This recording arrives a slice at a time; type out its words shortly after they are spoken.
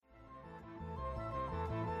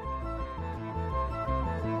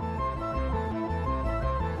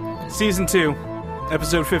Season 2,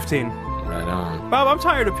 Episode 15. Right on. Bob, I'm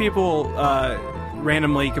tired of people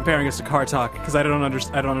randomly comparing us to Car Talk because I don't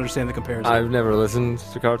understand the comparison. I've never listened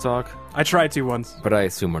to Car Talk, I tried to once. but I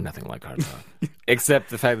assume we're nothing like Car Talk. Except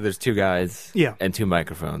the fact that there's two guys Yeah. and two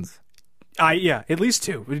microphones. At least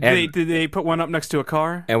two. Did they put one up next to a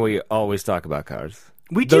car? And we always talk about cars.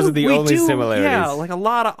 We Those do, are the we only do, similarities. Yeah, like a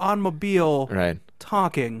lot of automobile Right.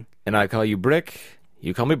 talking. And I call you Brick,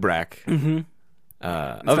 you call me Brack. Mm-hmm.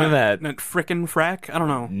 Other than that, Not frickin' frack? I don't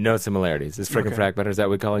know. no similarities. Is frickin' Okay. frack better? Is that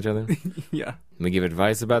what we call each other? Yeah. We give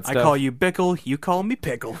advice about stuff? I call you Bickle, you call me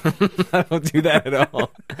Pickle. I don't do that at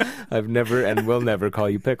all. I've never and will never call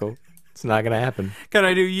you Pickle. It's not going to happen. Can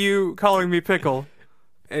I do you calling me Pickle?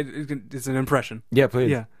 It's an impression. Yeah,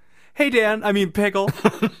 please. Yeah. Hey, Dan. I mean, Pickle.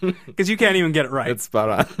 Because you can't even get it right. That's spot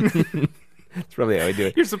on. That's probably how I do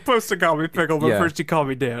it. You're supposed to call me Pickle, but Yeah. first you call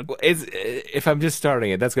me Dan. Well, if I'm just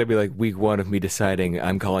starting it, that's going to be like week one of me deciding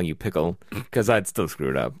I'm calling you Pickle, because I'd still screw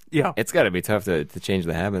it up. Yeah. It's got to be tough to change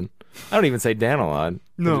the habit. I don't even say Dan a lot.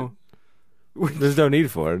 No. There's no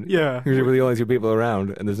need for it. Yeah. Because we're the only two people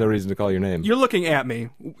around, and there's no reason to call your name. You're looking at me.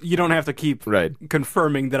 You don't have to keep Right.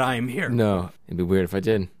 confirming that I am here. No. It'd be weird if I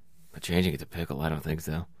did. But changing it to Pickle, I don't think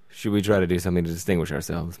so. Should we try to do something to distinguish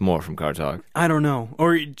ourselves more from Car Talk? I don't know.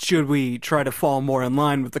 Or should we try to fall more in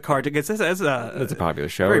line with the car tickets? That's That's a popular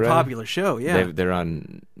show, very right? popular show, yeah. They're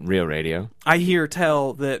on real radio. I hear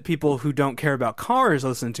tell that people who don't care about cars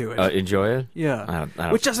listen to it. Enjoy it? Yeah. I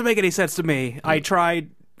don't- Which doesn't make any sense to me. I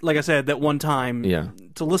tried, like I said, that one time Yeah.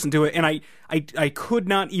 to listen to it, and I could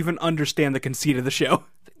not even understand the conceit of the show.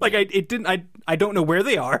 Like, I don't know where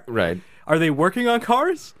they are. Right. Are they working on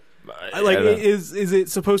cars? I Like, don't know. is it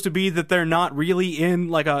supposed to be that they're not really in,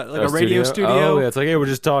 like a radio studio? Oh, yeah, it's like, hey, we're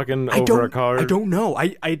just talking over a car. I don't know.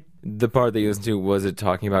 I The part that you listened to, was it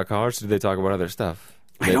talking about cars, or did they talk about other stuff?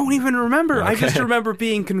 don't even remember. I just Okay. remember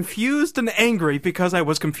being confused and angry because I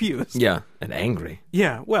was confused. Yeah, and angry.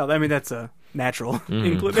 Yeah, well, I mean, that's a natural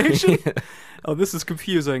inclination. Oh, this is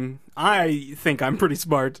confusing. I think I'm pretty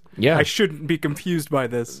smart. Yeah. I shouldn't be confused by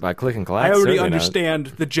this. By click and clack, I already certainly not. understand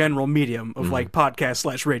the general medium of, like,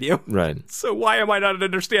 podcast/radio. Right. So why am I not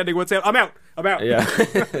understanding what's happening? I'm out. Yeah.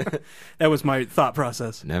 That was my thought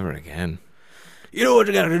process. Never again. You know what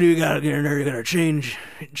you gotta do? You gotta get in there. You gotta change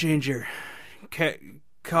your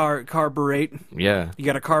carburate. Yeah. You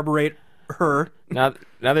gotta carburate her. Now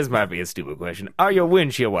this might be a stupid question. Are your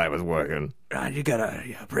windshield wipers working? You gotta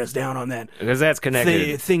press down on that Because that's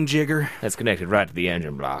connected. thing jigger. That's connected right to the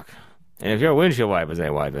engine block. And if your windshield wipers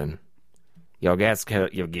ain't wiping, your gas kettle,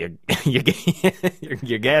 your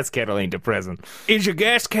gas kettle ain't present. Is your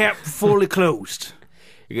gas cap fully closed?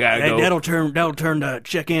 You gotta go. That'll turn the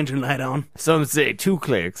check engine light on. Some say 2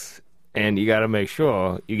 clicks, and you gotta make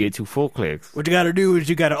sure you get 2 full clicks. What you gotta do is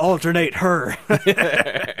you gotta alternate her.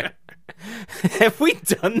 Have we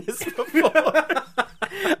done this before?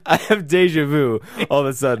 I have deja vu all of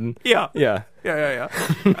a sudden. Yeah. Yeah. Yeah.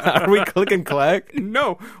 Are we click and clack?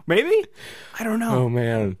 No, maybe. I don't know. Oh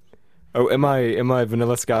man. Oh, am I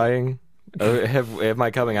vanilla skying? Am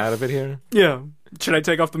I coming out of it here? Yeah. Should I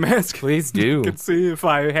take off the mask? Please do. Can see if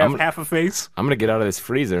I have half a face. I'm gonna get out of this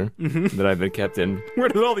freezer that I've been kept in. Where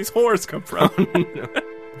did all these whores come from?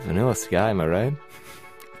 Vanilla sky, am I right?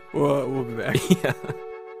 We'll be back. Yeah.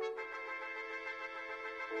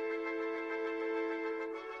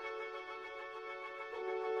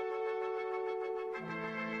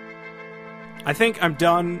 I think I'm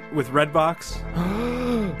done with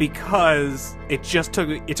Redbox because it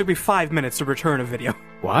took me 5 minutes to return a video.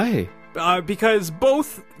 Why? Because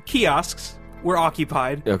both kiosks were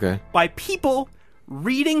occupied Okay. by people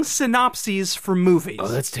reading synopses for movies. Oh,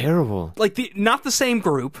 that's terrible. Like not the same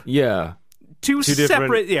group. Yeah. Two different-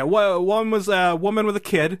 separate. Yeah, one was a woman with a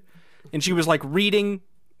kid, and she was like reading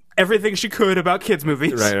everything she could about kids'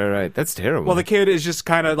 movies. Right. That's terrible. Well, the kid is just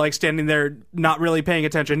kind of like standing there, not really paying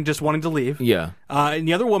attention, just wanting to leave. Yeah. And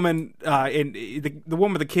the other woman, the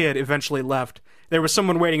woman with the kid, eventually left. There was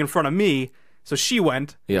someone waiting in front of me, so she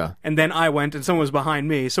went. Yeah. And then I went, and someone was behind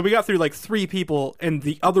me. So we got through like 3 people, and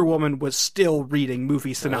the other woman was still reading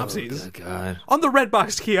movie synopses Oh, God. on the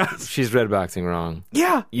Redbox kiosk. She's redboxing wrong.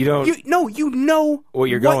 Yeah. You don't- You know What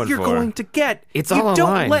you're going for. going to get. It's you all don't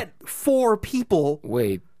online. let 4 people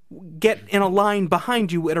Wait. get in a line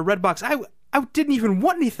behind you at a Redbox. I didn't even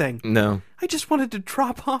want anything. No. I just wanted to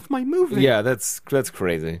drop off my movie. Yeah, that's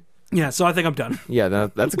crazy. Yeah, so I think I'm done. Yeah,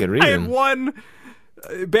 that's a good I had reason. one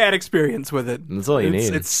bad experience with it. That's all you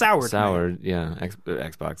need. It's soured. Soured, yeah.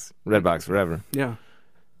 Xbox, Redbox, forever. Yeah.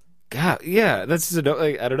 God, yeah. That's just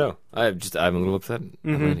like, I don't know. I'm a little upset. I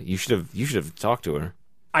mean, you should have talked to her.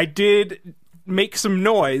 I did make some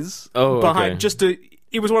noise Oh, behind okay. just to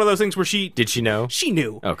it was one of those things where she know? She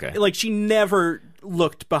knew. Okay. Like, she never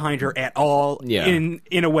looked behind her at all Yeah. in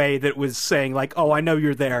a way that was saying, like, oh, I know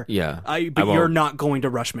you're there. Yeah. But you're not going to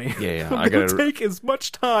rush me. Yeah. I'm going to take as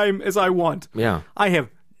much time as I want. Yeah. I have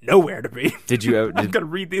nowhere to be. Did you? I'm going to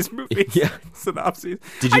read these movies. Yeah. Synopses.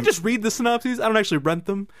 Did you- I just read the synopses. I don't actually rent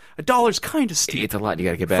them. $1's kind of steep. It's a lot. You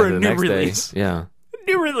got to get back For to a the new next release. day. Yeah.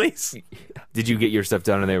 New release. Did you get your stuff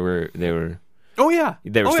done and they were? Oh, yeah.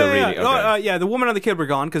 They were oh, still yeah, reading? Yeah. Okay. Yeah, the woman and the kid were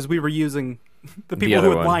gone because we were using... The people other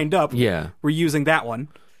who had one. lined up Yeah. were using that one.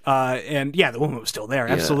 And, yeah, the woman was still there.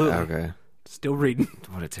 Yeah, Absolutely. okay. Still reading.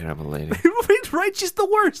 What a terrible lady. Right? She's the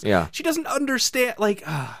worst. Yeah. She doesn't understand, like...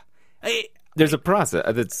 There's a process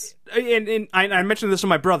that's... And I mentioned this to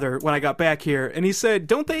my brother when I got back here, and he said,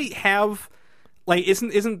 don't they have... Like,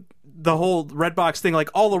 isn't the whole Redbox thing, like,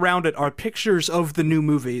 all around it are pictures of the new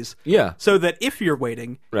movies? Yeah. So that if you're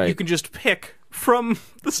waiting, Right. you can just pick from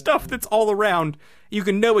the stuff that's all around. You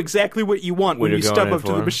can know exactly what you want when you're you going step in up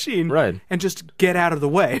to the for. machine, Right. and just get out of the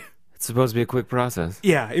way. It's supposed to be a quick process.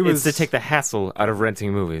 Yeah, it was... It's to take the hassle out of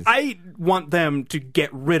renting movies. I want them to get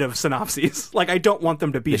rid of synopses. Like, I don't want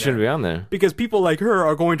them to be They there. shouldn't be on there. Because people like her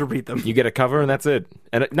are going to read them. You get a cover and that's it.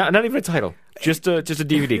 And not even a title. Just a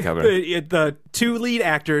DVD cover. The two lead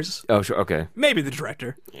actors, Oh, sure. Okay. maybe the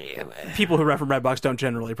director. People who rent from Redbox don't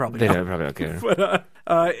generally probably They know. probably don't care.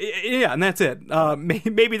 But, yeah, and that's it.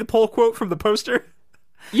 Maybe the poll quote from the poster.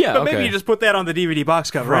 Yeah, But okay. maybe you just put that on the DVD box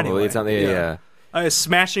cover Probably. anyway. It's on the... Yeah. A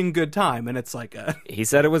smashing good time, and it's like a He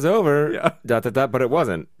said it was over. Yeah. ... But it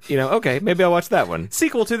wasn't. Okay, maybe I'll watch that one.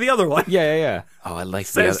 sequel to the other one. Yeah. Oh, I liked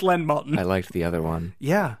the Says other... Len Malton. I liked the other one.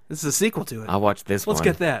 Yeah, this is a sequel to it. I'll watch this one. Let's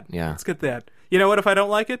get that. Yeah. Let's get that. You know what? If I don't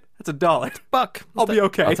like it, that's $1. Fuck. I'll be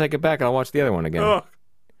okay. I'll take it back and I'll watch the other one again. Ugh.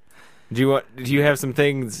 Do you have some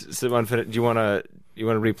things? Do you want to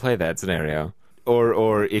replay that scenario,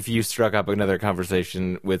 or if you struck up another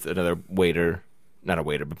conversation with another waiter, not a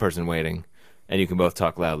waiter, but person waiting, and you can both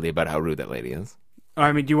talk loudly about how rude that lady is,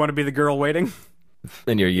 I mean, do you want to be the girl waiting?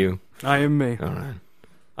 and you're you. I am me. All right.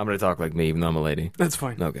 I'm gonna talk like me, even though I'm a lady. That's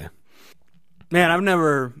fine. Okay. Man,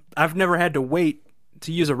 I've never had to wait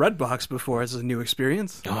to use a Redbox before. This is a new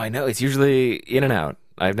experience. Oh, I know. It's usually in and out.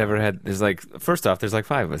 I've never had. First off, there's 5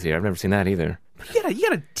 of us here. I've never seen that either. You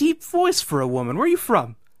got a deep voice for a woman. Where are you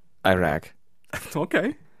from? Iraq.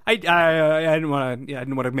 Okay. I didn't want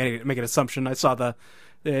to make an assumption. I saw the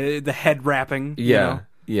head wrapping. you know.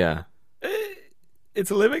 Yeah. It's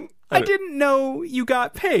a living. I didn't know you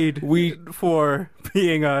got paid for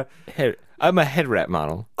being a... I'm a head wrap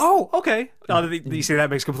model. Oh, okay. Oh, you see, that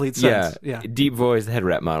makes complete sense. Yeah. Deep voice head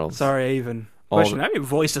wrap models. Sorry, I even questioned. I mean,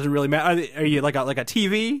 voice doesn't really matter. Are you like a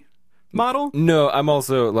TV model? No, I'm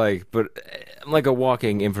also I'm like a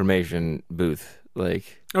walking information booth.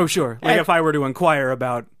 Like, Oh, sure. Like if I were to inquire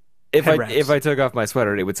about if head wraps. if I took off my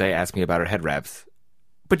sweater, it would say, "Ask me about her head wraps."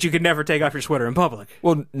 But you could never take off your sweater in public.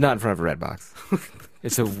 Well, not in front of a Redbox.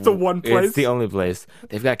 It's the one place? It's the only place.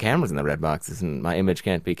 They've got cameras in the Redboxes, and my image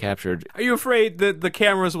can't be captured. Are you afraid that the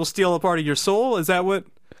cameras will steal a part of your soul? Is that what...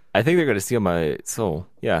 I think they're going to steal my soul.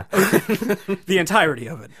 Yeah. The entirety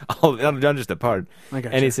of it. Not just a part. I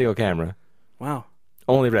gotcha. Any single camera. Wow.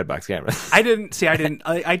 Only Redbox cameras. I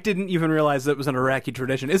didn't even realize that was an Iraqi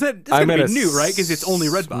tradition. It's going to be new, right? Because it's only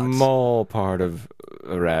Redbox. Small part of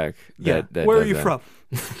Iraq. Yeah. That Where are does you that. from?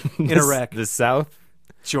 In Iraq. The South?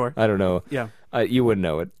 Sure. I don't know. Yeah. You wouldn't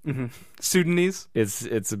know it. Mm-hmm. Sudanese? It's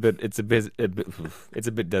a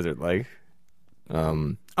bit desert like.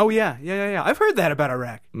 Oh, yeah. I've heard that about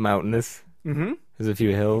Iraq. Mountainous. Mm-hmm. There's a few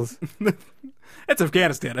hills. That's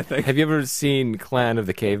Afghanistan, I think. Have you ever seen Clan of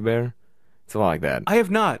the Cave Bear? It's a lot like that. I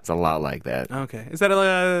have not. It's a lot like that. Okay. Is that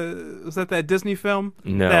that Disney film?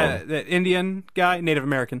 No. That Indian guy, Native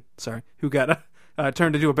American, sorry, who got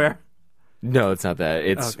turned into a bear? No, it's not that.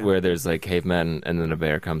 It's Okay. where there's cavemen, and then a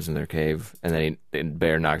bear comes in their cave, and then the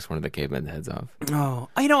bear knocks one of the cavemen's heads off. Oh,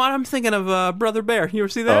 you know what? I'm thinking of Brother Bear. You ever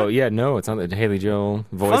see that? Oh yeah, no, it's on the Haley Joel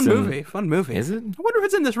voice. Fun movie. Is it? I wonder if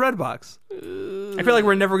it's in this Redbox. I feel like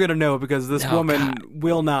we're never gonna know because this Oh, woman God.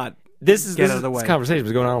 will not. This Get out of the way. This conversation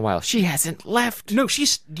was going on a while. She hasn't left. No,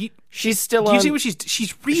 she's still Do on. you see what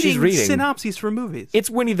she's reading? Synopses for movies. It's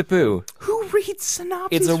Winnie the Pooh. Who reads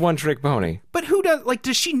synopses? It's a one-trick pony. But who does?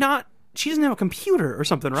 Does she not? She doesn't have a computer or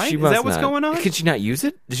something, right? She Is must that what's not. going on? Could she not use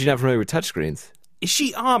it? Is she not familiar with touchscreens? Is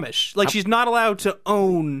she Amish? She's not allowed to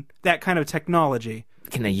own that kind of technology.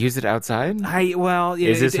 Can they use it outside?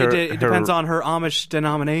 It depends on her Amish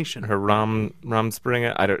denomination. Her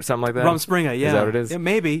Rumspringa, something like that. Rumspringa, yeah. Is that what it is? Yeah,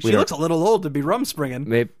 maybe. We She don't- looks a little old to be Rumspringen.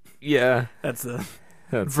 Maybe. Yeah, That's the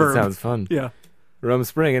that verb. sounds fun. Yeah.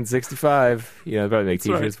 Rumspringa 65. They probably make That's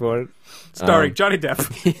right. T-shirts for it. Starring Johnny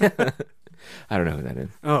Depp. I don't know who that is.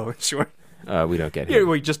 Oh, sure. We don't get Yeah, him.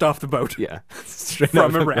 we just off the boat Yeah. Straight from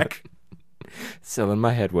off the Iraq. boat. Selling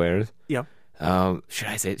my headwears. Yep.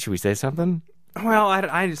 Should we say something? Well,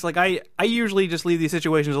 I just like I usually just leave these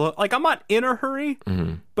situations alone. Like I'm not in a hurry,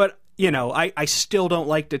 but I still don't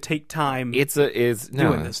like to take time. It's doing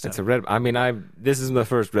this it's stuff. a red. I mean, this is the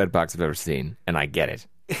first red box I've ever seen, and I get it.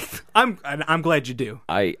 I'm glad you do,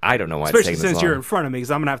 I don't know why especially it's taking this since you're in long. front of me,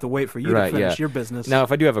 because I'm gonna have to wait for you to finish your business. Now,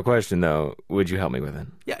 if I do have a question, though, would you help me with it?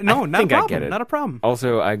 Yeah, no, I not think a I problem. get it. Not a problem.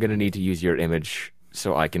 Also, I'm gonna need to use your image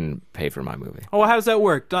so I can pay for my movie. Oh, well, how does that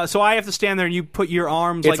work? So I have to stand there and you put your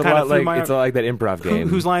arms It's like kind of through it's a lot like that improv game.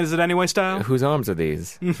 Whose line is it anyway style? Whose arms are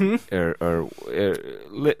these? Mm-hmm. Or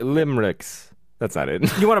limericks. That's not it.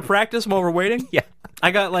 You want to practice while we're waiting? Yeah. I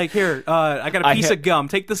got I got a piece of gum.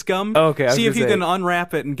 Take this gum. Okay, I was See if gonna you say- can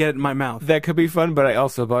unwrap it and get it in my mouth. That could be fun, but I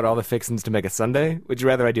also bought all the fixins to make a sundae. Would you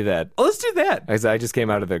rather I do that? Oh, let's do that. I just came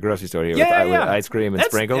out of the grocery store here Yeah, with ice cream and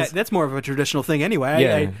sprinkles. That's more of a traditional thing anyway.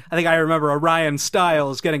 Yeah. I think I remember Orion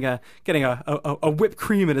Styles getting a whipped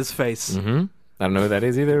cream in his face. I don't know who that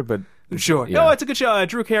is either, but Sure. Yeah. No, it's a good show.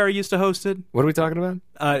 Drew Carey used to host it. what are we talking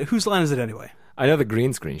about? Whose line is it anyway? I know the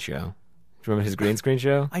green screen show. Do you remember his green screen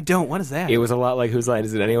show? I don't. What is that? It was a lot like Whose Line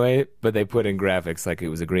Is It Anyway, but they put in graphics like it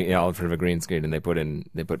was all in front of a green screen, and they put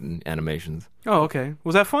in animations. Oh, okay.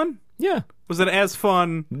 Was that fun? Yeah. Was it as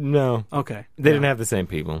fun? No. Okay. They didn't have the same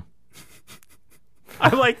people. I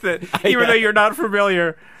like that. Even though you're not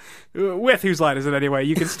familiar with Whose Line Is It Anyway,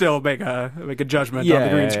 you can still make a judgment on the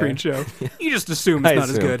green screen show. You just assume it's I not as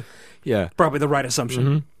assume. good. Yeah. Probably the right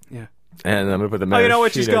assumption. Yeah. And I'm gonna put the. Oh, you know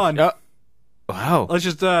what? She's gone. Oh. Wow. Let's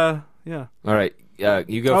just yeah. All right.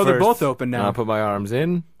 You go Oh, first. they're both open now. I'll put my arms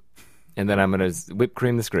in, and then I'm gonna whip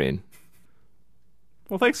cream the screen.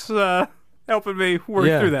 Well, thanks helping me work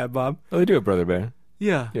Yeah. through that, Bob. Oh, they do it, Brother Bear.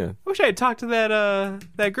 Yeah. Yeah. I wish I had talked to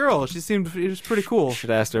that girl. She was pretty cool. Should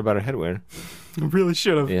have asked her about her headwear. I really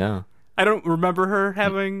should have. Yeah. I don't remember her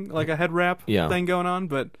having like a head wrap Yeah. thing going on,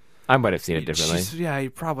 but I might have seen it differently. yeah,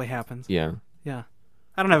 it probably happens. Yeah. Yeah.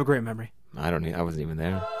 I don't have a great memory. I wasn't even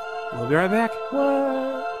there. We'll be right back.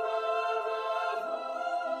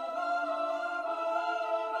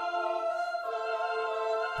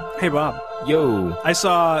 Hey, Bob. Yo. I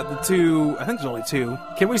saw the two. I think there's only two.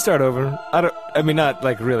 Can we start over? I mean, not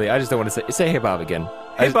like really. I just don't want to say hey Bob again.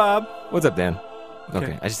 Hey, Bob. What's up, Dan? Okay.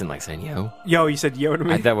 Okay. I just didn't like saying yo. Yo, you said yo to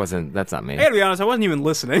me. That's not me. I gotta be honest, I wasn't even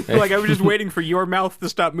listening. Like, I was just waiting for your mouth to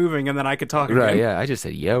stop moving and then I could talk again. Right, yeah. I just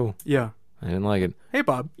said yo. Yeah. I didn't like it. Hey,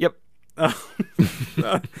 Bob. Yep. I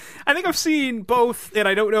think I've seen both, and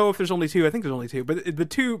I don't know if there's only two. I think there's only two. But the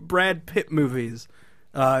two Brad Pitt movies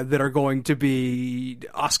that are going to be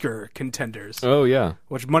Oscar contenders. Oh, yeah.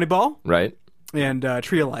 Which Moneyball Right. and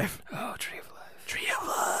Tree of Life. Oh, Tree of Life. Tree of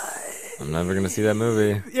Life. I'm never going to see that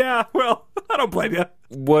movie. Yeah, well, I don't blame you.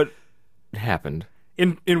 What happened?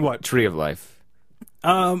 In what? Tree of Life.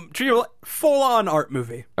 Tree of Life, full-on art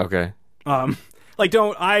movie. Okay.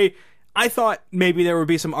 I thought maybe there would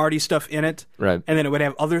be some arty stuff in it, Right. and then it would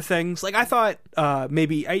have other things. Like I thought,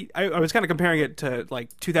 maybe I was kind of comparing it to like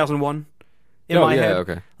 2001 in my head.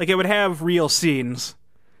 Okay. Like it would have real scenes,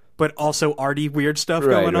 but also arty weird stuff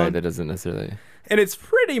Right, going right. on, That doesn't necessarily. and it's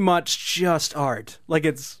pretty much just art. Like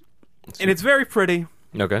it's very pretty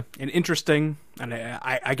Okay. and interesting, and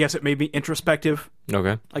I guess it made me introspective.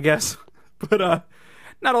 Okay. I guess, but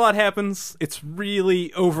not a lot happens. It's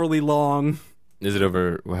really overly long. Is it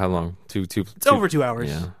over how long? It's over 2 hours.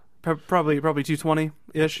 Yeah. Probably 220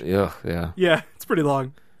 ish. Ugh, yeah. Yeah, it's pretty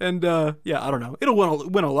long. And yeah, I don't know. It'll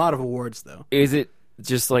win a lot of awards though. Is it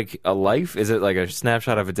just like a life? Is it like a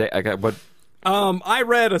snapshot of a day? What? I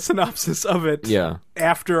read a synopsis of it Yeah.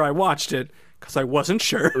 after I watched it because I wasn't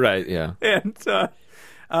sure. Right. Yeah. And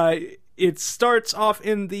it starts off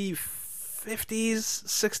in the 50s,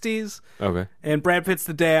 60s, Okay. and Brad Pitt's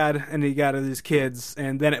the dad, and he got his kids,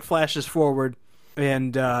 and then it flashes forward,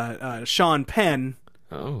 and Sean Penn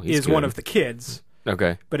Oh, he's is good. one of the kids.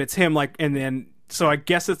 Okay. But it's him, like, and then, so I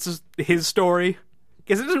guess it's his story.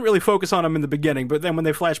 Because it doesn't really focus on him in the beginning, but then when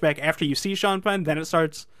they flash back after you see Sean Penn, then it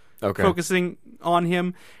starts Okay. focusing on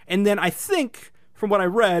him. And then I think, from what I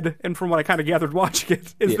read, and from what I kind of gathered watching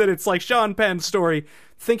it, is that it's like Sean Penn's story,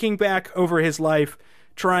 thinking back over his life,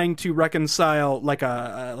 trying to reconcile, like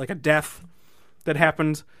a death that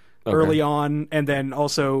happened early on, and then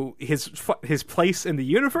also his place in the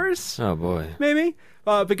universe. Oh boy. Maybe.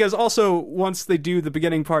 Because also, once they do the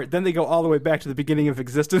beginning part, then they go all the way back to the beginning of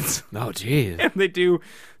existence. Oh jeez. And they do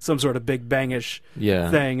some sort of Big Bang-ish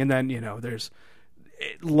Yeah. thing. And then, there's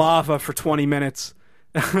lava for 20 minutes.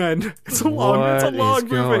 And it's a long What is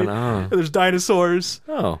going movie. on? And there's dinosaurs.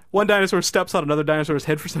 Oh, One dinosaur steps on another dinosaur's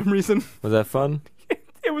head for some reason. was that fun?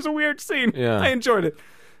 It was a weird scene. Yeah. I enjoyed it.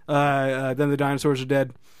 Then the dinosaurs are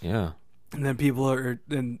dead, Yeah. and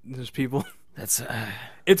then there's people. That's.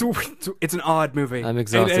 It's an odd movie. I'm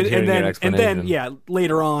exhausted hearing then, your explanation. And then, yeah,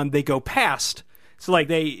 later on they go past. So like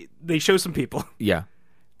they show some people. Yeah.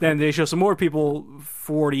 Then they show some more people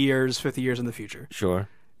 40 years, 50 years in the future. Sure.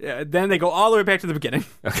 Then they go all the way back to the beginning.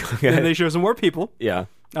 Okay. Then they show some more people. Yeah.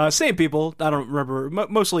 Same people. I don't remember.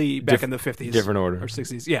 Mostly back in the 50s. Different order. Or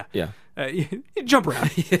 60s. Yeah. Yeah. You jump around.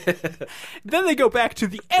 Then they go back to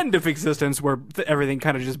the end of existence where everything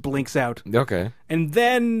kind of just blinks out. Okay. And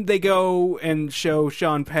then they go and show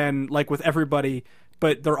Sean Penn, like, with everybody,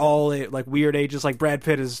 but they're all at, like, weird ages. Like, Brad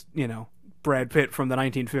Pitt is, Brad Pitt from the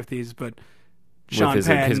 1950s, but Sean his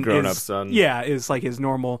Penn grown-up is, son. Yeah, is, like, his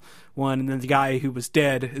normal one. And then the guy who was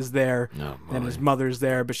dead is there. Oh, boy. And his mother's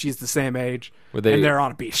there, but she's the same age. Were they- And they're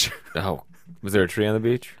on a beach. Oh. Was there a tree on the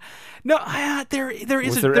beach? No, there is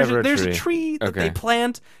Was there ever a there's tree? a tree that Okay. they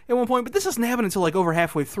plant at one point, but this doesn't happen until like over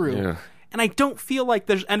halfway through. Yeah. And I don't feel like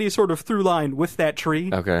there's any sort of through line with that tree.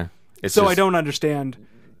 Okay. It's So just, I don't understand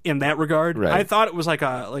in that regard. Right. I thought it was like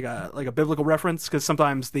a biblical reference because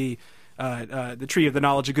sometimes the tree of the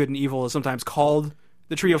knowledge of good and evil is sometimes called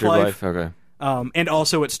the tree of True life. life. Okay. And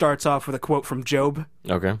also it starts off with a quote from Job.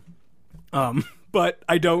 Okay. But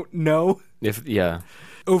I don't know. Yeah.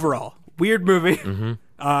 Overall, weird movie. Mm-hmm.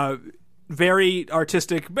 Very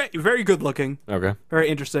artistic, very good looking, Okay. very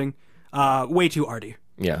interesting. Way too arty.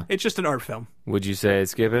 Yeah. It's just an art film. Would you say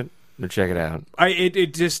skip it or check it out?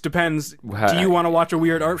 It just depends. Do you want to watch a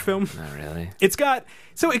weird art film? Not really. It's got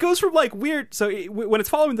it goes from like weird. So when it's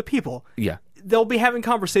following the people, Yeah. they'll be having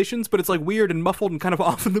conversations, but it's like weird and muffled and kind of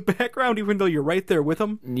off in the background, even though you're right there with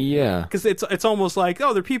them. Yeah. Because it's almost like,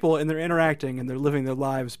 oh, they're people and they're interacting and they're living their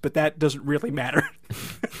lives, but that doesn't really matter.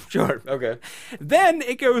 Sure. Okay. Then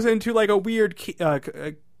it goes into like a weird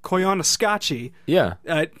Koyaanisqatsi Yeah.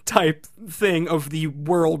 type thing of the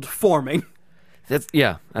world forming. That's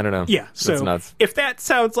I don't know. Yeah, so That's nuts. if that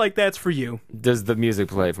sounds like that's for you, Does the music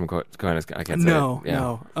play from Koyaanisqatsi? I can't say no, it. Yeah.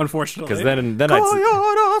 no, unfortunately. Because then I'd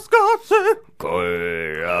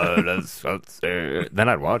Koyaanisqatsi. then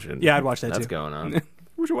I'd watch it. Yeah, I'd watch that That's too. going on.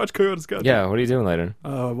 We should watch Koyaanisqatsi. Yeah. What are you doing later?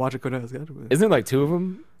 Watch a Koyaanisqatsi. Isn't it like two of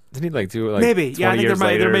them? Didn't he like two? Like Maybe. 20 Yeah, I think years there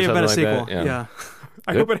later may or have been a something sequel. like that? Yeah.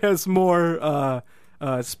 I Good. hope it has more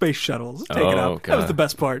space shuttles taken Oh, up. That was God. the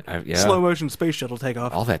best part. Yeah. Slow motion space shuttle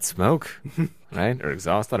takeoff. All that smoke, right? Or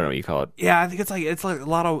exhaust? I don't know what you call it. Yeah, I think it's like a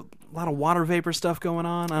lot of water vapor stuff going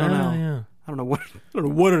on. I don't know. Yeah. I don't know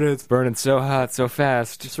what it is. Burning so hot, so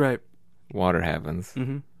fast. That's right. Water happens.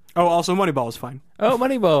 Mm-hmm. Oh, also Moneyball is fine. Oh,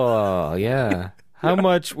 Moneyball. Yeah. How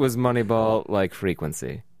much was Moneyball like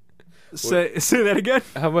Frequency? Say that again.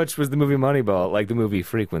 How much was the movie Moneyball like the movie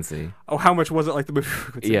Frequency? Oh, how much was it like the movie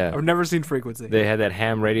Frequency? Yeah. I've never seen Frequency. They had that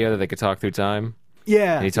ham radio that they could talk through time.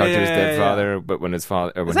 Yeah. And he talked to his dead yeah. father, but when his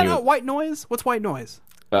father, or Is when that he not white noise? What's white noise?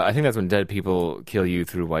 I think that's when dead people kill you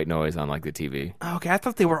through white noise on like the TV. Okay, I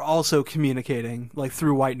thought they were also communicating like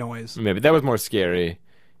through white noise. Maybe that was more scary.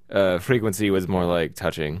 Frequency was more like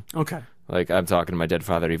touching. Okay. Like I'm talking to my dead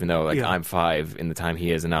father, even though like Yeah. I'm 5 in the time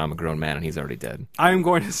he is, and now I'm a grown man and he's already dead. I'm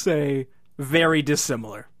going to say very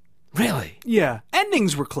dissimilar. Really? Yeah.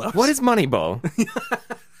 Endings were close. What is Moneyball?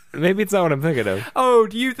 Maybe it's not what I'm thinking of. Oh,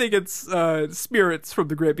 do you think it's spirits from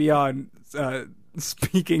the great beyond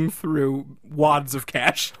speaking through wads of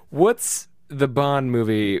cash? What's the Bond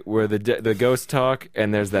movie where the ghosts talk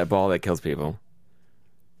and there's that ball that kills people?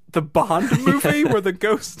 The Bond movie where the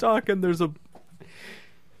ghosts talk and there's a...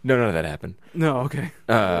 No, none of that happened. No, okay.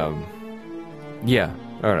 Yeah.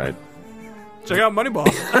 All right. Check out Moneyball.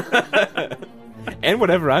 And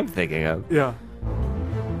whatever I'm thinking of. Yeah.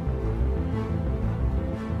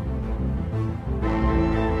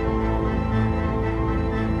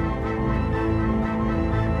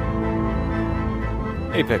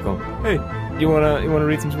 Hey, Pickle. Hey, You wanna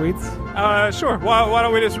read some tweets? sure. Why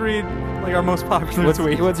don't we just read like our most popular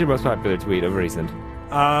tweet? What's your most popular tweet of recent?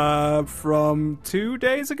 From 2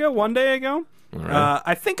 days ago, 1 day ago. All right.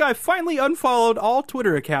 I think I finally unfollowed all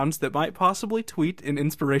Twitter accounts that might possibly tweet an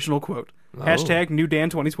inspirational quote. Oh. Hashtag New Dan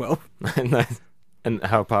 2012. Nice. And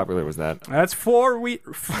how popular was that? That's four wee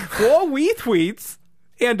tweets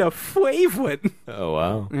and a favorite. Oh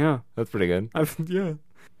wow, Yeah, that's pretty good. yeah.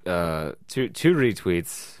 Two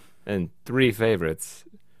retweets and 3 favorites.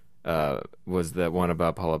 Was that one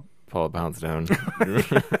about Paula Poundstone?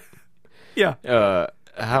 Yeah.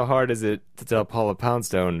 How hard is it to tell Paula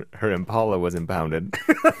Poundstone her Impala was impounded?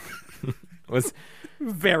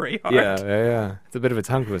 Very hard. Yeah. It's a bit of a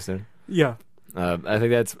tongue twister. Yeah. I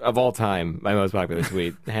think that's, of all time, my most popular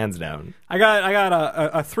tweet, hands down. I got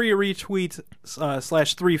a 3 retweet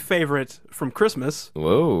 / 3 favorite from Christmas.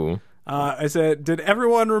 Whoa. I said, did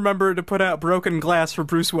everyone remember to put out Broken Glass for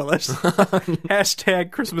Bruce Willis?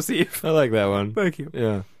 Hashtag Christmas Eve. I like that one. Thank you.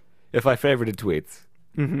 Yeah. If I favorited tweets.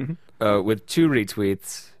 With 2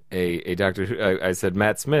 retweets, a Doctor Who, I said,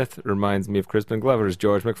 Matt Smith reminds me of Crispin Glover's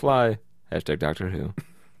George McFly. Hashtag Doctor Who.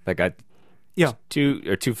 That got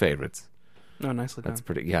two favorites. Oh, nicely done. That's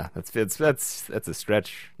pretty. Yeah, that's a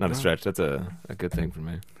stretch. Not a stretch. That's a good thing for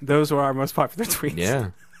me. Those were our most popular tweets. Yeah.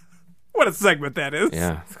 What a segment that is.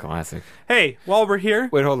 Yeah, it's classic. Hey, while we're here,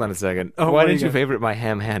 Wait, hold on a second. Oh, Why what do didn't you you got? favorite my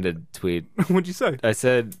ham-handed tweet? what'd you say? I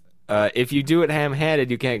said, if you do it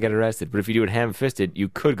ham-handed, you can't get arrested. But if you do it ham-fisted, you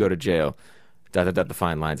could go to jail. ... The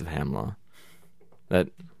fine lines of ham law. That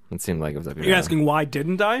seemed like it was up your You're alley. asking why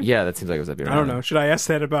didn't I? Yeah, that seems like it was up your I don't alley. know. Should I ask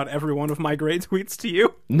that about every one of my great tweets to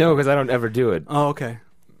you? No, because I don't ever do it. Oh, okay.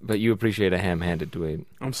 But you appreciate a ham-handed tweet.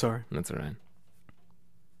 I'm sorry. That's all right.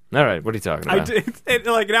 All right, what are you talking I about?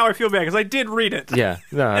 did. Now I feel bad because I did read it. Yeah,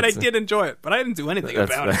 no, And I that's- did enjoy it, but I didn't do anything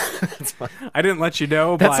that's about it. that's fine. I didn't let you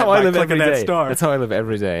know That's by, how I by live clicking every that day. star. That's how I live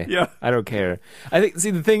every day. Yeah. I don't care. I think.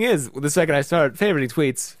 See, the thing is, the second I start favoriting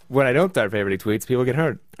tweets, when I don't start favoriting tweets, people get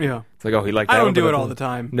hurt. Yeah. It's like, oh, he liked that I don't one, do but it that's all one. the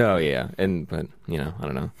time. No, yeah, but I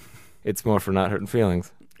don't know. It's more for not hurting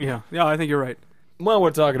feelings. Yeah. Yeah, I think you're right. While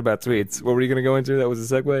we're talking about tweets, what were you going to go into? That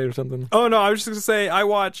was a segue or something? Oh, no, I was just going to say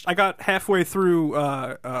I got halfway through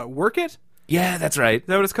Work It? Is Yeah, that's right.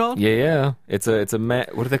 that what it's called? Yeah. It's a man.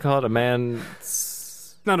 What do they call it? A man.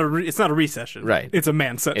 It's not a recession. Right. It's a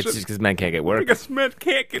man session. It's just because men can't get work. because men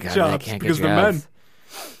can't get God, jobs. they can't get because they're jobs.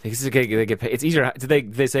 men. They get paid. It's easier. Do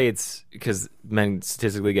they say it's because men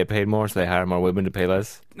statistically get paid more, so they hire more women to pay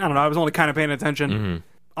less? I don't know. I was only kind of paying attention. Mm-hmm.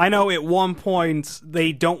 I know at one point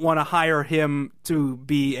they don't want to hire him to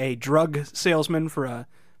be a drug salesman for a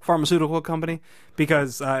pharmaceutical company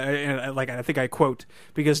because, I think I quote,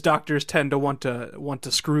 because doctors tend to want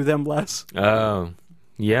to screw them less. Oh,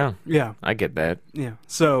 yeah. Yeah, I get that. yeah.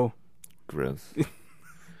 So Gross.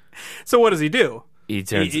 what does he do? He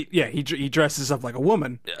turns He dresses up like a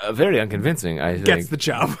woman, very unconvincing. I think. gets the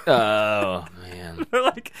job. Oh man.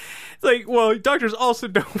 Well, doctors also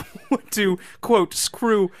don't want to quote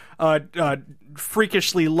screw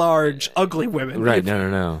freakishly large, ugly women. Right?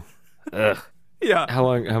 No. Ugh. Yeah.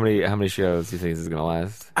 How many shows do you think this is gonna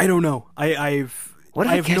last? I don't know. I've What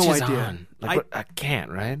if I it have no catches idea. on? Like, I can't,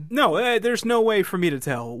 right? No, there's no way for me to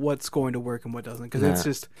tell what's going to work and what doesn't because it's Nah.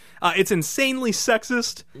 just it's insanely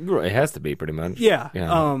sexist. It has to be pretty much. Yeah.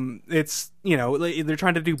 Yeah. It's they're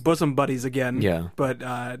trying to do bosom buddies again. Yeah. But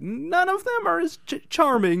none of them are as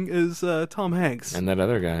charming as Tom Hanks And that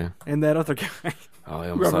other guy. and that other guy, Oh,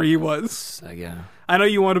 whoever he was. Yeah. I know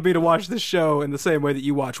you wanted me to watch this show in the same way that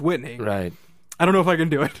you watch Whitney. Right. I don't know if I can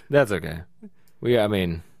do it. That's okay. I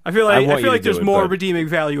mean, I feel I like want you to do there's it, more but- redeeming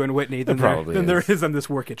value in Whitney than probably there is. is on this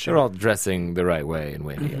Work It show. they're all dressing the right way in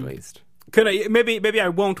Whitney, at least. Could I maybe I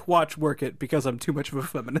won't watch Work It because I'm too much of a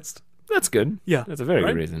feminist. That's good. Yeah. That's a very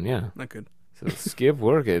Right? good reason, yeah. Not good. So skip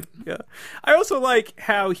Work It. Yeah. I also like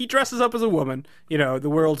how he dresses up as a woman, the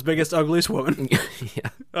world's biggest, ugliest woman. Yeah.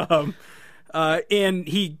 And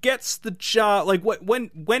he gets the job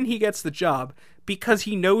when he gets the job because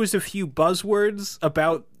he knows a few buzzwords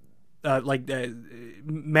about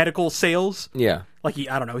medical sales. Yeah. Like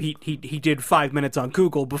he did 5 minutes on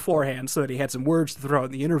Google beforehand so that he had some words to throw out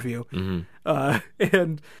in the interview. Mm-hmm.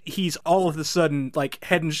 And he's all of a sudden like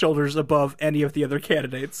head and shoulders above any of the other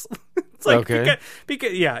candidates. It's like Okay.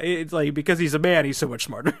 it's like because he's a man, he's so much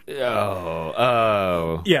smarter.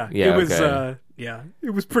 Oh. Yeah, Yeah, it was. okay. It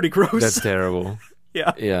was pretty gross. That's terrible.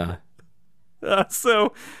 yeah. Yeah.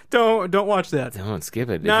 So don't watch that. Don't skip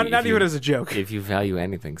it. Not If you- even as a joke. If you value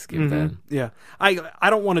anything, skip that. Yeah, I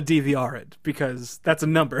don't want to DVR it because that's a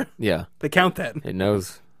number. Yeah. They count that. It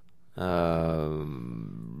knows. Well,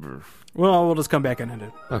 we'll just come back and end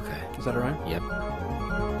it. Okay. Is that all right? Yep.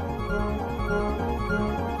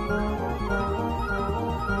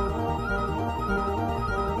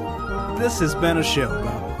 This has been a show,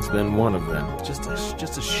 Bob. It's been one of them. Just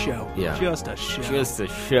a show. Yeah. Just a show. Just a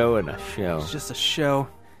show and a show. Just a show.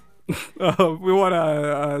 We want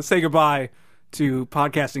to say goodbye to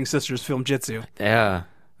Podcasting Sisters Film Jitsu. Yeah.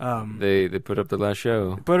 They put up the last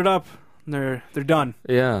show. Put it up. They're done.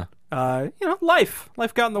 Yeah. Life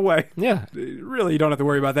got in the way. Yeah. Really, you don't have to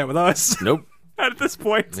worry about that with us. Nope. At this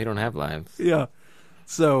point. We don't have lives. Yeah.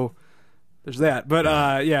 So there's that. But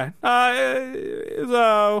it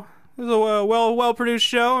was a well produced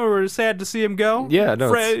show. We're sad to see him go. Yeah, no,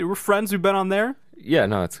 We're friends who've been on there. Yeah,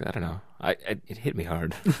 no, I don't know. It hit me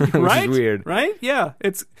hard, which Right? is weird. Right? Yeah.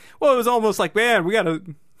 It was almost like, man, we gotta.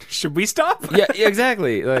 Should we stop? Yeah,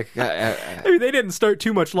 exactly. Like, I mean, they didn't start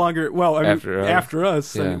too much longer. Well, I mean, after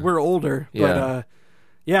us, I Yeah. mean, we're older. Yeah. But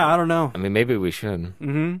yeah, I don't know. I mean, maybe we should.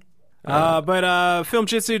 But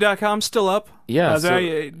filmjitsu.com still up. Yeah,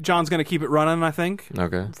 John's gonna keep it running, I think,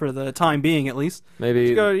 Okay, for the time being at least. maybe.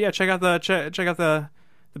 Just go, check out the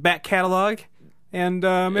back catalog, and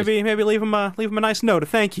maybe leave him a nice note of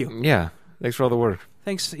thank you. Yeah, thanks for all the work.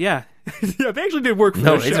 Thanks. Yeah, yeah, they actually did work for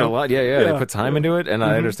No, this it's show. a lot. Yeah. They Yeah. put time into it, and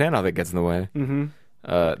I understand how that gets in the way.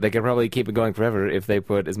 They could probably keep it going forever if they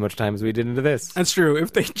put as much time as we did into this. That's true.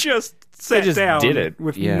 If they just sat just down did it.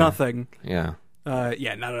 with Yeah. nothing, Yeah, not they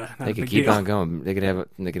a could big keep deal. on going. They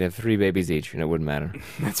could have 3 babies each, and it wouldn't matter.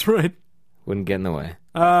 That's right. Wouldn't get in the way.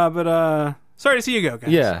 But sorry to see you go, guys.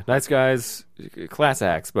 Yeah, nice guys, class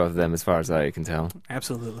acts, both of them, as far as I can tell.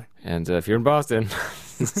 Absolutely. And if you're in Boston,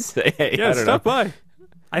 say hey. Yeah, I don't stop know. by.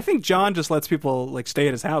 I think John just lets people like stay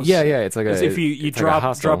at his house. Yeah, it's like As if you it's like a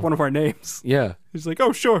hostel. drop one of our names. Yeah, He's like,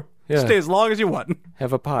 oh sure, Yeah. stay as long as you want.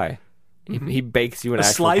 have a pie. He bakes you an A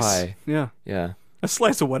actual slice. pie. Yeah, Yeah, a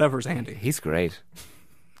slice of whatever's handy. he's great.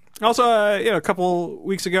 Also, a couple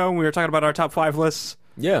weeks ago when we were talking about our top 5 lists,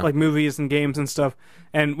 Yeah, like movies and games and stuff,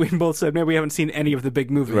 and we both said maybe we haven't seen any of the big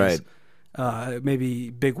movies. Right. Maybe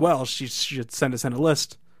Big Welsh she should send us in a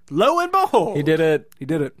list. Lo and behold, he did it. He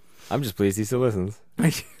did it. I'm just pleased he still listens.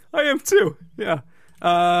 I am too.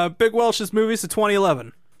 Yeah. Big Welsh's movies to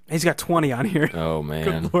 2011. He's got 20 on here. Oh man,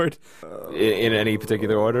 Good lord. in any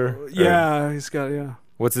particular order? Or- Yeah, he's got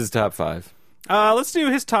What's his top 5? Let's do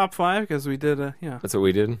his top 5 because we did. That's what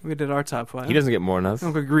we did. We did our top 5. He doesn't get more than us.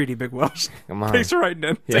 Don't go greedy, Big Welsh. Come on. Thanks for writing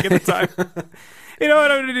in. Yeah. Taking the time. You know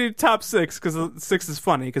what? I'm gonna do top 6 because 6 is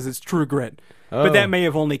funny because it's True Grit. Oh. But that may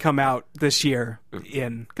have only come out this year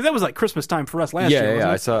because that was like Christmas time for us last year. Yeah.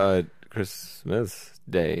 I Wasn't saw Christmas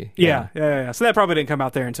Day. it? Yeah. So that probably didn't come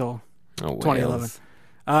out there until Oh, 2011. Wales.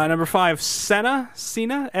 Number 5, Senna,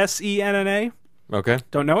 Senna. Okay.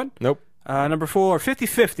 Don't know it. Nope. Number 4,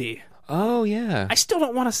 50-50. Oh yeah. I still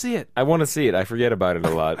don't want to see it. I want to see it. I forget about it a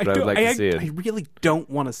lot, but I would like to see I it. really don't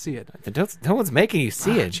want to see it. No one's making you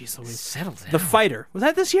see it. Jeez Louise. Settle down. The Fighter. Was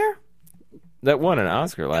that this year? That won an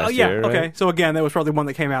Oscar last yeah. year. Right? Okay. So again, that was probably one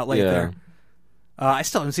that came out late Yeah. there. I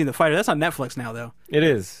still haven't seen The Fighter. That's on Netflix now, though. It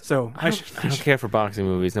is. So I don't care for boxing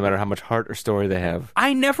movies, no matter how much heart or story they have.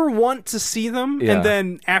 I never want to see them, Yeah. and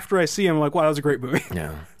then after I see them, I'm like, wow, that was a great movie.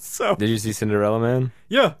 Yeah. So Did you see Cinderella Man?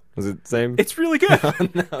 yeah, Was it the same? it's really good.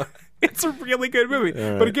 It's a really good movie. All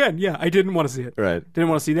right. But again, yeah, I didn't want to see it. Right. Didn't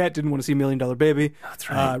want to see that. Didn't want to see $1 Million Baby. That's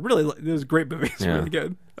right. Really, it was a great movie. It's Yeah. really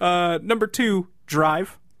good. Number 2,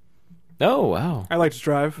 Drive. Oh wow. I liked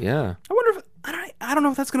Drive. Yeah. I wonder if I don't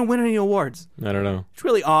know if that's going to win any awards. I don't know. It's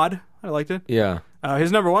really odd. I liked it. Yeah.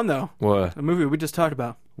 His number 1 though, What? a movie we just talked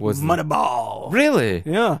about, Was Moneyball. Really?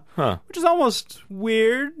 Yeah, Huh. which is almost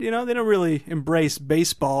weird. You know, they don't really embrace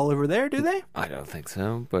baseball over there, do they? I don't think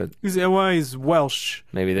so, but He's Welsh.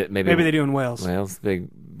 maybe Maybe they do in Wales. Wales, big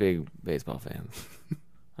baseball fans.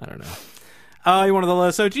 I don't know. You wanted the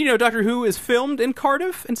list. So, do you know Doctor Who is filmed in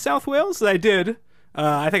Cardiff in South Wales? I did.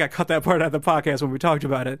 I think I cut that part out of the podcast when we talked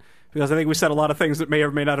about it because I think we said a lot of things that may or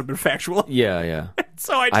may not have been factual. Yeah.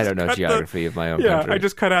 So I I don't know geography of my own Yeah, country. I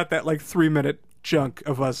just cut out that like 3-minute chunk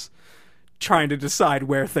of us trying to decide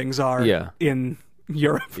where things are Yeah. in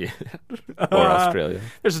Europe. Yeah. Or Australia.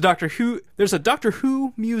 There's a Doctor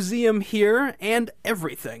Who museum here and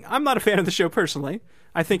everything. I'm not a fan of the show personally.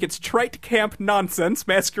 I think it's trite camp nonsense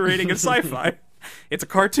masquerading as sci-fi. It's a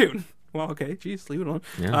cartoon. Well, okay, geez, leave it alone.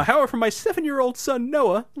 Yeah. However, my 7-year-old son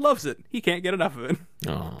Noah loves it. He can't get enough of it.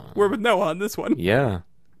 Oh. We're with Noah on this one. Yeah.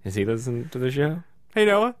 Has he listened to the show? Hey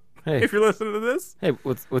Noah, Hey. if you're listening to this, Hey,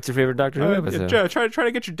 what's your favorite Doctor Who episode? try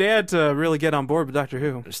to get your dad to really get on board with Doctor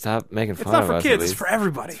Who. Stop making fun It's not of for us. kids; at it's least. for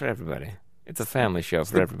everybody. It's for everybody. It's a family show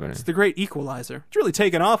for everybody. It's the great equalizer. It's really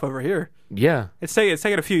taken off over here. Yeah, It's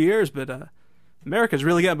taken a few years, but America's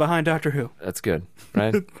really getting behind Doctor Who. that's good,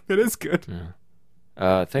 right? It is good.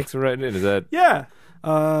 Thanks for writing in. Is that? Yeah. He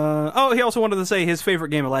also wanted to say his favorite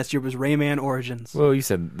game of last year was Rayman Origins. Well, you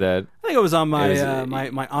said that I think it was on my It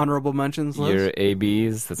was, my honorable mentions list. your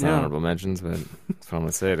ABs. That's not Yeah. honorable mentions, but that's what I'm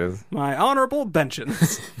gonna say. It is. My honorable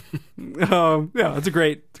mentions. Yeah, it's a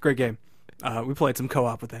great game. We played some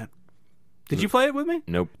co-op with that. Did you play it with me?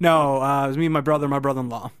 Nope. No, it was me and my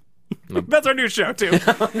brother-in-law. Nope. That's our new show too.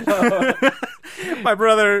 my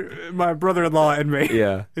brother-in-law, and me.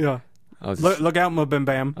 Yeah. Yeah. I'll just, Look out, my bim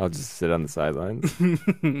bam. I'll just sit on the sidelines.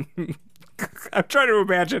 I'm trying to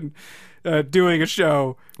imagine doing a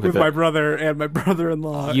show with a- my brother and my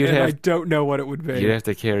brother-in-law, You'd and I have- don't know what it would be. You'd have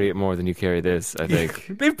to carry it more than you carry this, I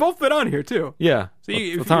think. They've both been on here too. Yeah. So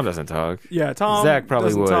you- Well, if Tom you- doesn't talk. Yeah, Tom. Zach probably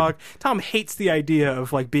doesn't would. talk. Tom hates the idea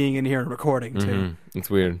of like being in here and recording too. Mhm. It's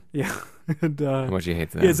weird Yeah, and how much he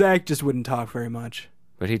hates that. yeah, Zach just wouldn't talk very much.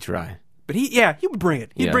 But he'd try. But he would bring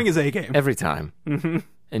it. He'd Yeah. bring his A game. Every time. Mm-hmm.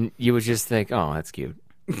 And you would just think, oh, that's cute.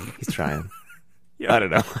 He's trying. Yeah. I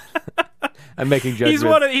don't know. I'm making judgments.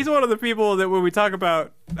 He's one of the people that when we talk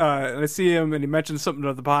about, and I see him and he mentions something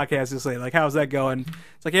of the podcast, he'll say like, "How's that going?"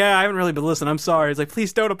 It's like, "Yeah, I haven't really been listening. I'm sorry." It's like,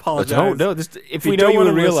 "Please don't apologize. No, just, if you we know don't you in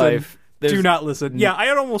wanna real listen, life, do not listen." Yeah, I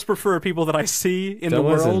almost prefer people that I see in the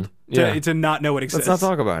Don't listen. world Yeah. to not know it exists. Let's not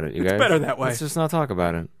talk about it, you guys. better that way. Let's just not talk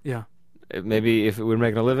about it. Yeah. Maybe if we're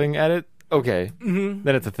making a living at it, okay. Mm-hmm.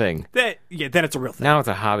 Then it's a thing. Then it's a real thing. Now it's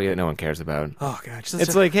a hobby that no one cares about. Oh gosh,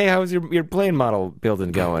 It's like, hey, how's your plane model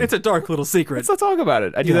building going? it's a dark little secret. Let's not talk about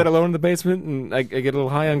it. I do Yeah. that alone in the basement, and I get a little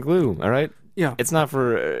high on glue. All right. Yeah, It's not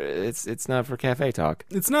for it's not for cafe talk.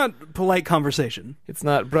 it's not polite conversation. It's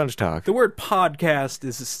not brunch talk. The word podcast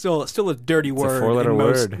is still a dirty word four-letter in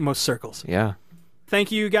word. most circles. Yeah. Thank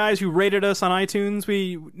you guys who rated us on iTunes.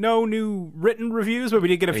 No new written reviews, but we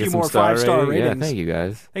did get a I few get some more 5-star rating. ratings. Yeah, thank you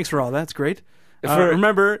guys. Thanks for all that. It's great. For-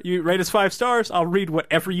 Remember, you rate us 5 stars. I'll read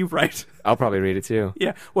whatever you write. I'll probably read it too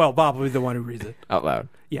Yeah. Well, Bob will be the one who reads it. out loud.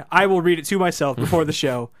 Yeah. I will read it to myself before the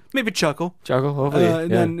show. Maybe chuckle. Chuckle, hopefully. And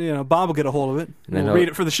then Bob will get a hold of it. then We'll I'll- read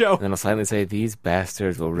it for the show. And then I'll silently say, "These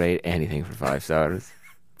bastards will rate anything for 5 stars."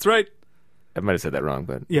 That's right. I might have said that wrong,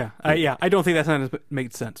 but Yeah, I don't think that sentence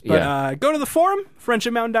made sense. But Yeah. go to the forum,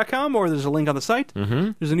 friendshipmountain.com, or there's a link on the site.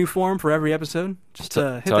 Mhm. There's a new forum for every episode. Just hit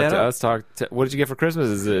talk that to up. us. What did you get for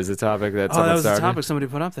Christmas? Is a topic that Oh, someone that was the started. topic somebody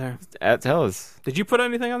put up there. Tell us. Did you put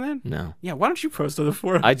anything on that? No. Yeah, why don't you post on the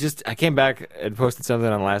forum? I came back and posted something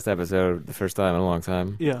on last episode, the first time in a long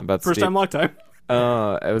time. yeah, About first time, long time.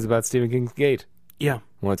 It was about Stephen King's Gate. Yeah.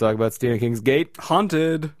 Want to talk about Stephen King's Gate?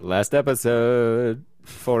 Haunted. Last episode.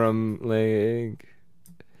 Forum link.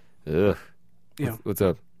 Ugh. Yeah. What's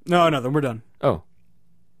up? No, nothing. We're done. Oh.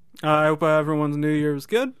 I hope everyone's New Year was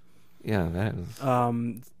good. Yeah, that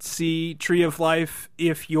was... See Tree of Life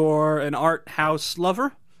if you're an art house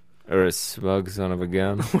lover. Or a smug son of a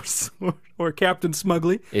gun. or Captain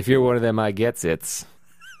Smugly. If you're one of them, I gets it.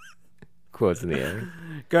 Quotes in the air.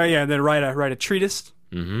 Go, yeah, and then write a treatise.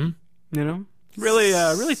 Mm-hmm. You know?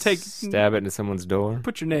 Really take... Stab it into someone's door.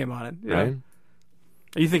 Put your name on it. Yeah. Right?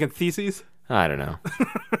 Are you thinking theses? I don't know.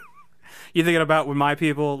 You thinking about when my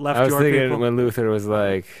people left I was your thinking people? when Luther was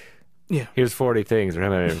like, Yeah. here's 40 things, or how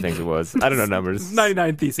many different things it was. I don't know numbers.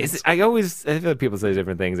 99 theses. I feel like people say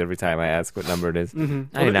different things every time I ask what number it is.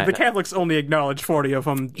 Mm-hmm. 99. The Catholics only acknowledge 40 of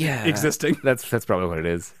them existing. That's probably what it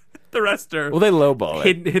is. The rest are Well, they lowball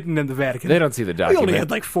it. hidden in the Vatican. They don't see the We document. only had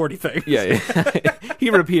like 40 things. Yeah. He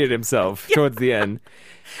repeated himself towards the end.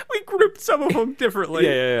 We grouped some of them differently.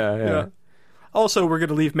 Yeah. Also, we're going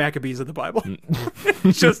to leave Maccabees in the Bible.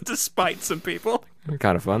 Mm. Just to spite some people.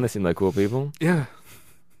 Kind of fun. They seem like cool people. Yeah.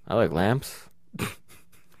 I like lamps.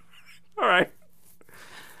 All right.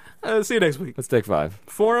 See you next week. Let's take 5.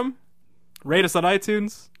 Forum. Rate us on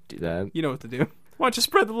iTunes. Do that. You know what to do. Why don't you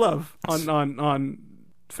spread the love on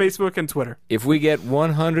Facebook and Twitter? If we get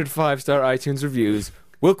 100 5-star iTunes reviews,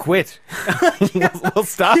 we'll quit. we'll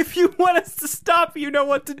stop. If you want us to stop, you know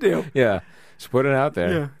what to do. Yeah. Just put it out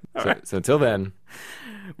there. Yeah. All right. So until then.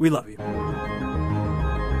 We love you.